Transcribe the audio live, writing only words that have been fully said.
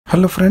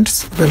Hello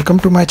friends, welcome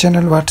to my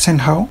channel What's and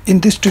How. In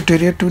this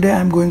tutorial today I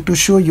am going to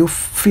show you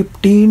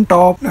 15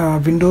 top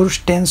Windows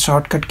 10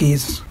 shortcut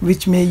keys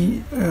which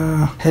may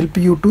help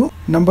you to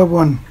number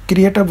 1,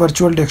 create a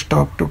virtual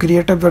desktop. To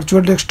create a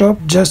virtual desktop,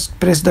 just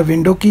press the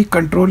window key,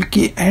 control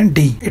key and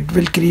D. It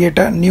will create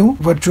a new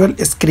virtual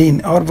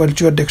screen or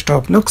virtual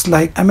desktop. Looks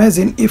like,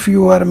 imagine if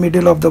you are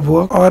middle of the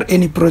work or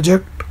any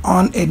project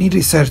on any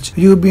research.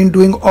 You've been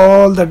doing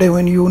all the day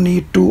when you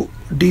need to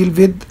deal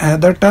with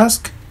other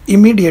tasks.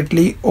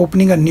 Immediately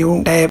opening a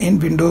new tab in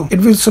Windows,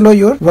 it will slow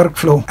your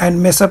workflow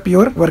and mess up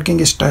your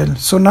working style.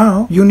 So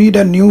now you need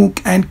a new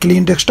and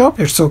clean desktop.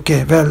 It's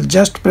okay. Well,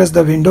 just press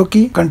the window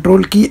key,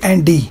 control key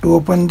and D to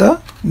open the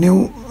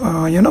new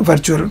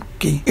virtual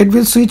key. It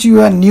will switch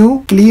you a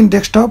new clean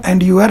desktop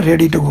and you are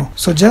ready to go.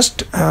 So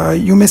just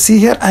you may see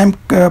here I am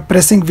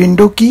pressing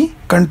window key,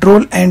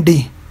 control and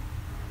D.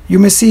 You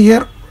may see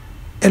here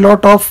a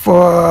lot of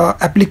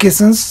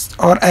applications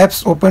or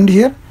apps opened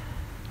here.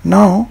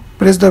 Now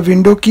press the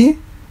window key,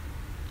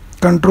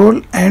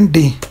 control and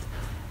D.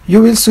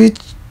 You will switch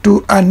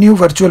to a new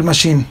virtual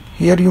machine.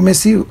 Here you may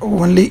see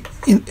only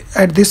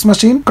at this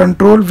machine,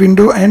 control,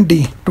 window and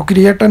D to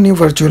create a new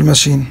virtual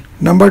machine.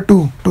 Number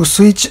 2, to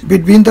switch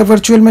between the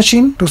virtual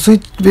machine. To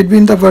switch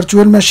between the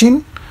virtual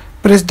machine,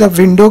 press the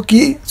window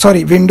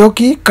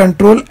key,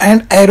 control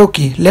and arrow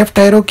key, left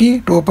arrow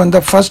key to open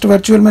the first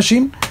virtual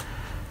machine.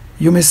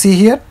 You may see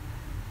here.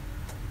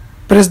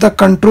 Press the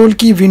control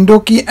key, window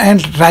key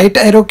and right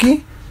arrow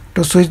key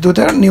to switch to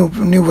the new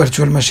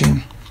virtual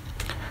machine.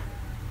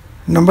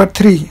 Number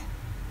 3,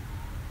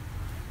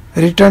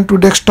 return to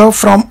desktop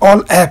from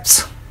all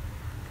apps.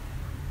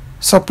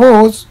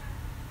 Suppose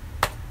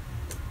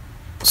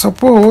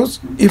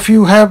if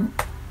you have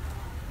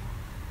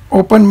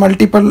opened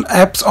multiple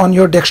apps on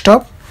your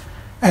desktop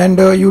and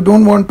you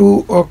don't want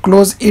to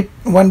close it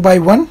one by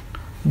one,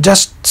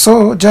 just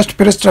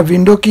press the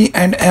window key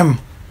and M.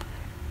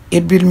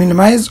 It will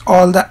minimize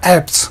all the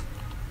apps.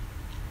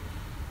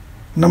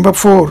 Number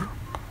 4,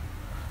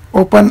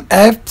 open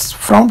apps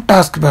from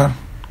taskbar.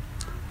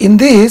 In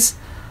this,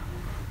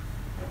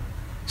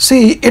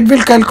 see, it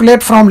will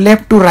calculate from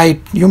left to right.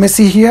 You may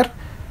see here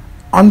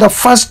on the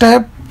first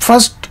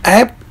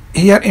app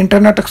here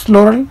Internet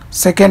Explorer,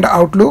 second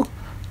Outlook,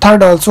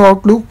 third also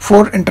Outlook,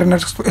 fourth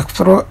Internet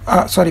Explorer,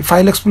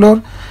 File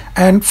Explorer,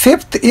 and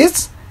fifth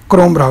is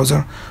Chrome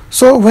browser.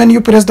 So when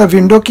you press the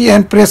window key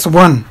and press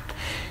 1,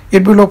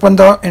 it will open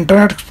the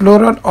Internet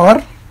Explorer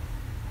or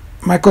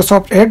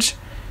Microsoft Edge.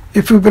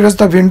 If you press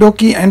the window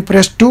key and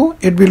press 2,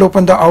 it will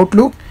open the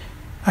Outlook.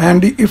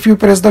 And if you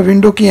press the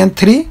window key and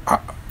 3,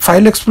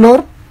 File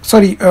Explorer,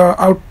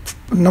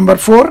 number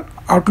 4,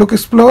 Outlook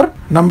Explorer.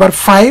 Number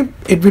 5,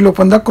 it will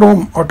open the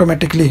Chrome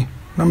automatically.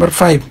 Number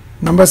 5.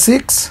 Number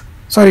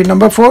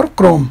 4,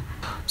 Chrome.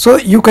 So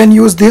you can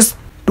use this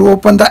to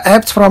open the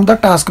apps from the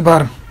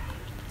taskbar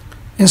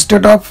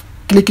instead of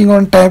clicking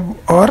on tab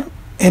or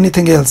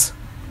anything else.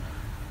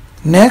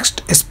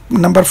 Next is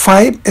number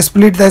 5,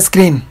 split the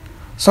screen.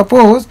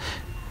 Suppose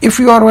if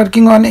you are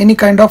working on any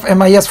kind of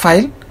MIS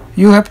file,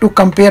 you have to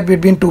compare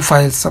between two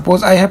files.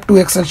 Suppose I have two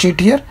Excel sheet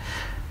here,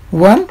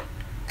 1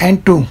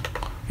 and 2.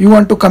 You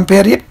want to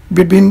compare it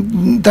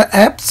between the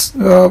apps,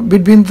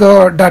 between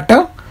the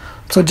data.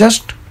 So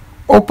just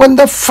open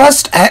the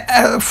first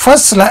data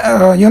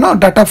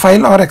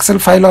file or Excel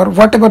file or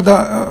whatever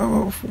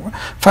the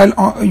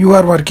file you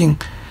are working.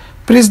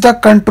 Press the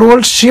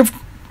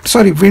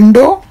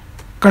window,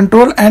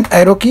 control and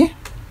arrow key.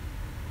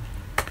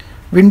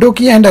 Window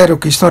key and arrow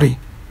key,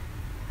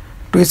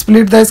 To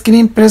split the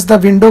screen, press the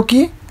window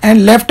key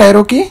and left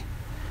arrow key.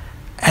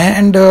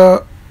 And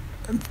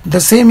the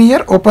same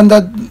here, open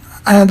the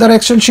another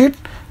Excel sheet,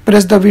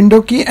 press the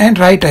window key and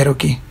right arrow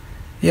key.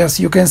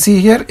 Yes, you can see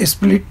here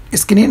screen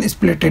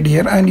splitted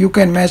here, and you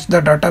can match the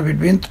data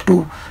between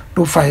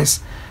two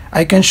files.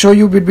 I can show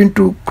you between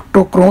two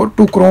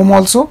Chrome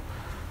also.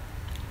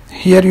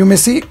 Here you may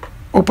see,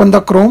 open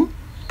the Chrome,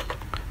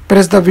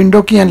 press the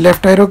window key and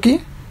left arrow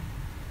key.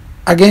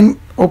 Again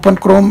open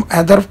Chrome,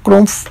 other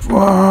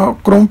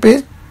Chrome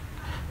page,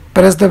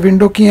 press the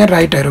window key and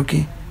right arrow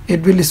key.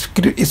 It will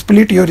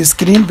split your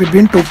screen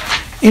between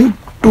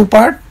two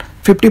part,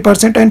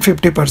 50% and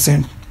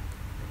 50%.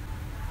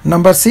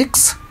 Number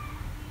 6,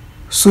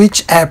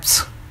 switch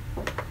apps.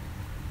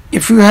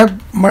 If you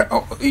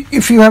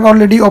have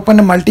already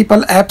opened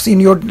multiple apps in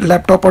your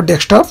laptop or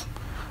desktop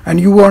and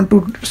you want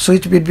to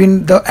switch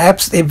between the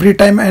apps every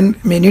time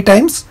and many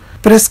times,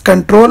 press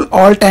Control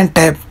Alt and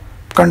Tab.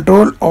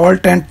 Control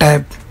Alt and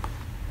Tab.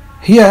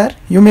 Here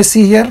you may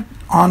see here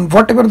on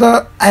whatever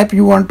the app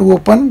you want to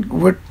open,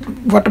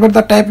 whatever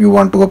the tab you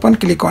want to open,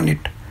 click on it.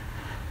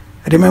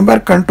 Remember,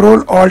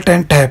 Control Alt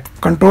and Tab.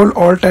 Control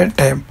Alt and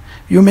Tab.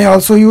 You may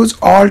also use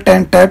Alt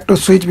and Tab to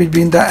switch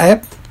between the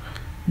app.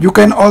 You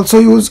can also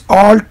use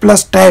Alt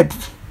plus Tab.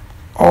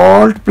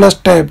 Alt plus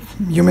Tab.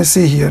 You may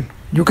see here.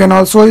 You can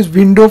also use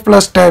Window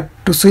plus Tab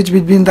to switch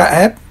between the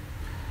app.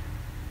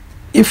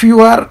 If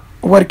you are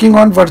working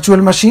on virtual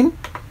machine,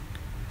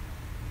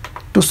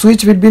 to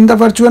switch between the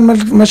virtual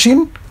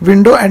machine,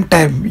 window and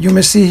tab. You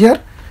may see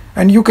here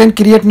and you can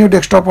create new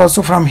desktop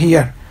also from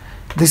here.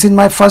 This is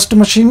my first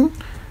machine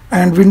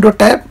and window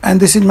tab, and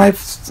this is my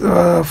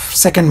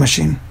second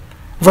machine,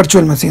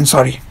 virtual machine,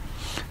 sorry.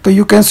 So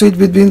you can switch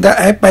between the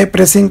app by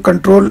pressing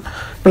Ctrl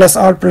plus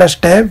Alt plus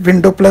tab,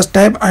 window plus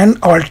tab, and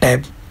Alt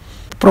tab.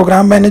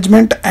 Program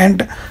management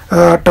and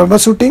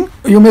troubleshooting.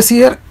 You may see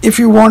here, if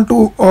you want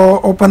to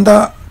open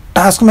the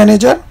task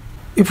manager,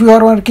 if you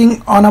are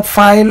working on a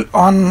file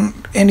on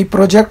any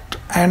project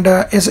and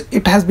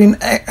it has been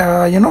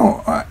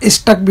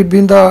stuck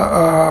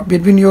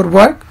between your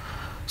work,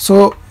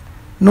 so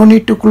no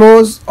need to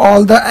close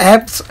all the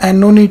apps and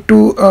no need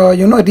to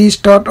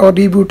restart or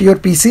reboot your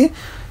PC.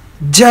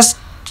 Just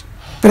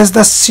press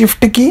the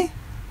shift key,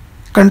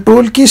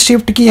 control key,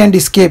 shift key, and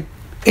escape.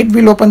 It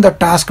will open the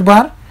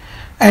taskbar,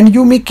 and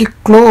you may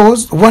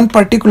close one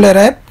particular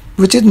app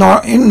which is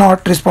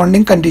not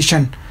responding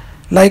condition.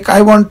 Like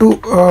I want to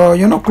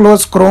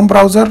close Chrome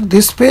browser,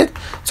 this page,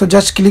 so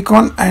just click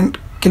on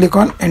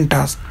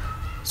enter.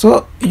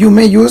 So you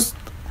may use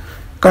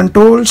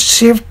Control,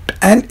 Shift,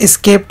 and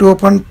Escape to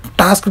open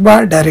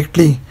taskbar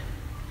directly.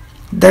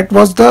 That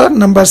was the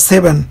number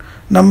 7.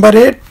 Number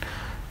 8,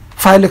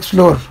 File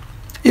Explorer.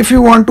 If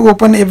you want to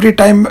open every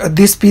time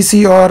this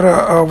PC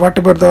or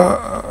whatever the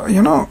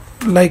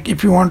like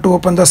if you want to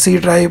open the C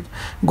drive,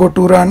 go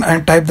to run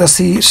and type the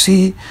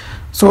C.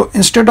 So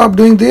instead of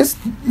doing this,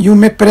 you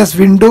may press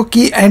Window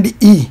key and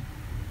E.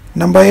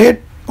 Number 8,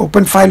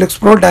 open File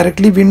Explorer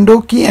directly,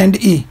 Window key and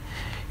E.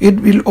 It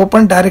will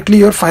open directly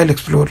your File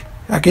Explorer.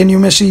 Again, you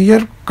may see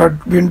here,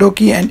 cut Window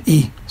key and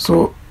E.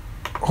 So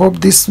hope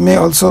this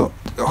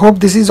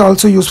is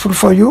also useful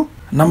for you.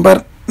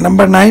 Number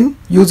 9,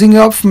 using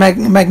of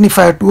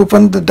Magnifier. To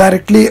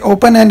directly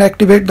open and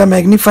activate the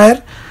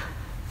Magnifier,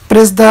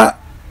 press the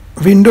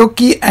Window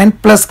key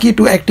and plus key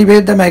to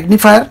activate the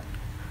Magnifier.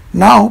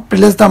 Now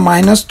press the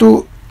minus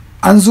to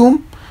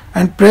unzoom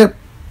and press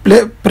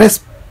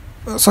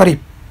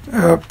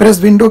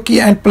Window key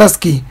and plus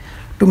key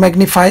to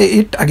magnify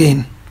it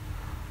again.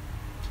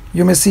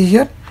 You may see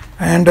here,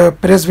 and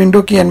press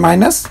Window key and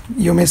minus.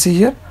 You may see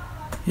here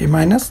a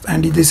minus,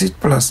 and this is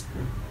plus.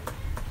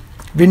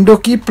 Window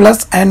key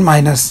plus and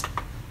minus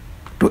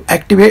to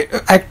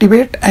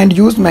activate and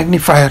use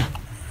Magnifier.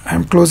 I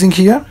am closing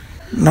here.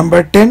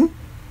 Number 10,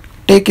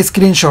 take a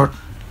screenshot.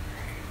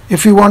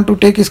 If you want to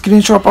take a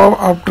screenshot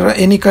of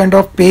any kind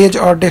of page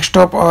or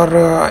desktop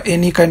or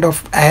any kind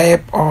of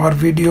app or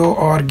video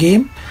or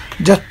game,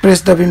 just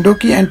press the Window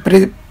key and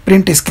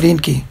print screen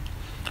key.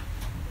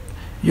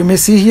 You may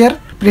see here,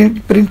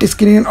 print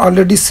screen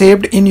already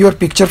saved in your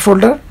picture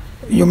folder.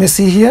 You may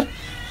see here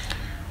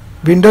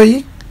Window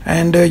E,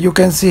 and you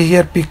can see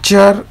here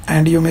picture,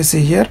 and you may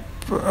see here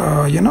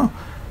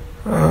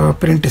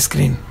print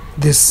screen,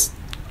 this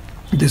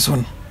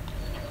one.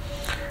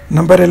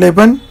 Number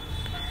 11,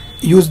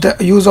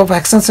 use of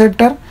Action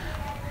Center.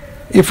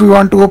 If you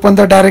want to open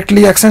the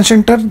directly Action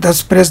Center,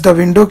 just press the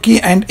Window key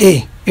and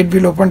A. It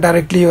will open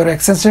directly your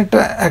Action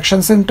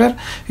Center.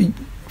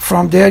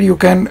 From there you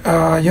can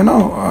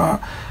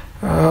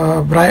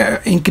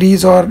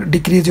increase or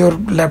decrease your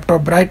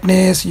laptop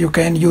brightness. You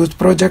can use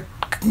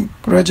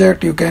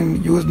project, you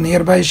can use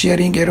nearby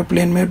sharing,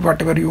 aeroplane mode,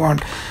 whatever you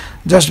want.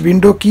 Just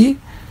Window key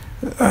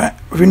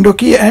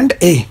and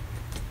A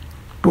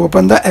to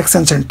open the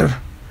Action Center.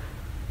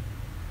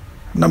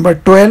 Number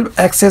 12,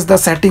 access the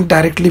setting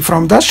directly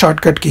from the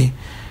shortcut key.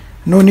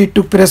 No need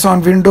to press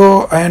on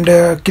Window and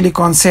click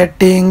on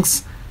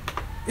settings.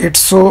 It's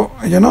so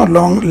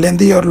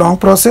lengthy or long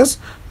process.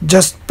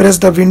 Just press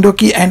the Window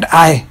key and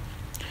I.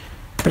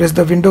 Press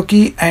the Window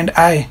key and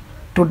I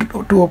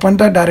to open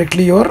the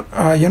directly your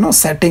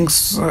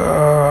settings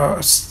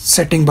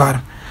setting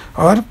bar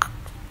or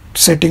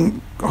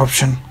setting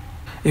option.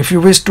 If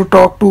you wish to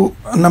talk to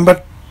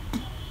number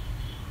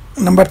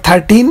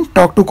 13,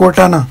 talk to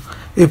Cortana.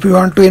 If you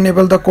want to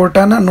enable the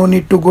Cortana, no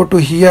need to go to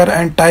here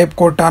and type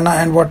Cortana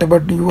and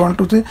whatever you want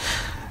to say.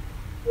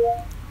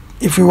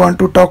 If you want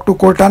to talk to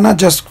Cortana,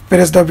 just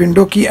press the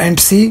Window key and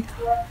C.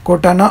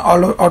 Cortana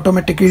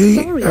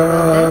automatically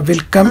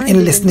will come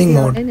in listening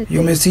mode.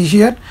 You may see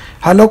here,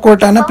 hello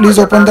Cortana, please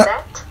open the...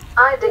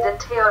 I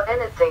didn't hear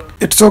anything.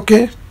 It's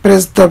okay.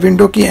 Press the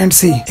Window key and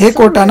C. Hey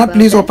Cortana,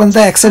 please open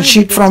the Excel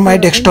sheet from my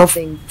desktop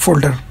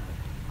folder.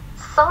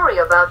 Sorry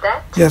about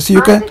that. Yes,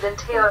 you can. I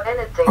didn't hear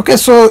anything. Okay,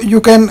 so you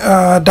can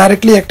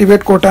directly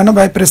activate Cortana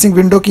by pressing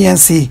Window key and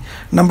C.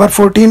 Number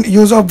 14,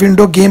 use of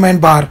window game and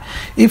bar.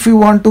 If you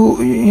want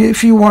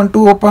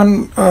to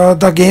open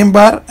the game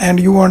bar and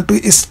you want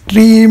to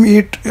stream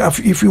it,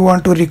 if you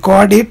want to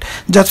record it,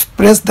 just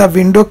press the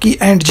Window key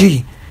and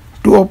G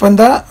to open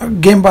the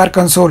game bar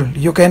console.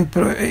 You can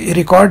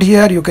record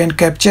here, you can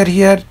capture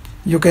here,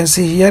 you can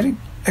see here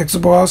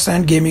Xbox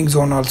and gaming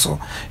zone also.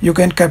 You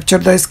can capture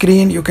the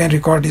screen, you can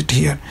record it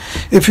here.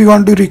 If you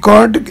want to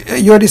record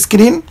your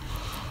screen,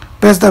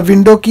 press the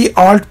Window key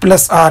Alt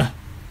plus R.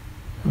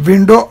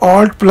 Window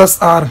Alt plus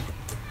R.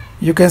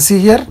 You can see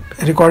here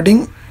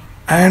recording,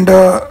 and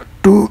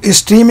to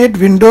stream it,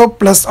 Window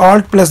plus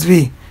Alt plus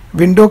V.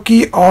 Window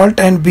key Alt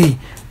and B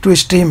to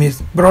stream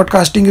is.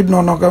 Broadcasting is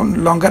no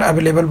longer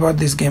available for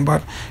this game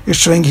bar. It's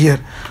showing here.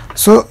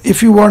 So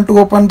if you want to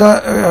open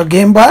the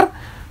game bar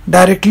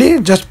directly,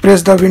 just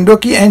press the window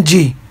key and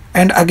G,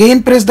 and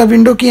again press the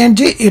window key and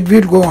G, it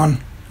will go on.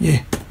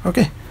 Yeah,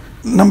 okay.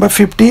 Number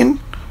 15,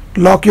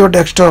 lock your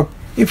desktop.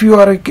 If you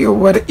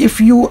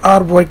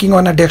are working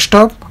on a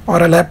desktop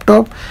or a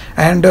laptop,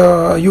 and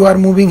you are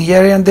moving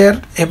here and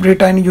there, every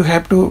time you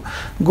have to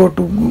go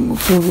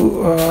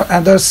to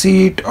other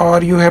seat,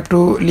 or you have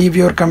to leave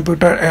your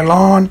computer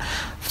alone.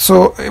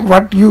 So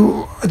what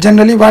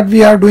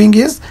we are doing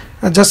is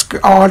just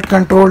Alt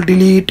Control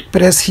Delete,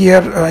 press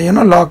here,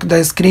 lock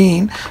the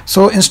screen.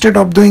 So instead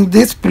of doing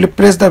this,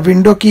 press the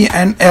window key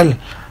and L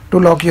to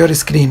lock your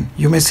screen.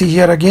 You may see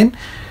here again,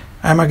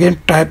 I'm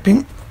again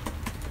typing.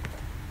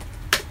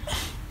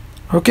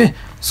 Okay,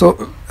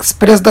 so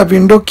press the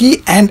window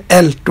key and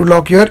L to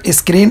lock your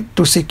screen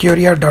to secure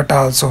your data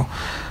also.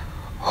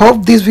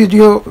 Hope this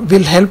video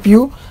will help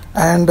you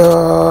and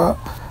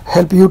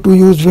help you to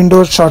use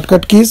Windows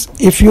shortcut keys.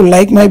 If you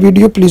like my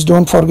video, please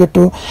don't forget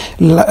to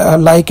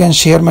like and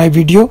share my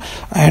video.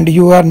 And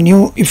you are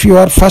new, if you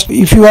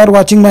are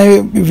watching my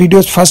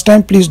videos first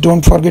time, please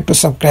don't forget to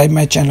subscribe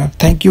my channel.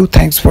 Thank you.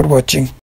 Thanks for watching.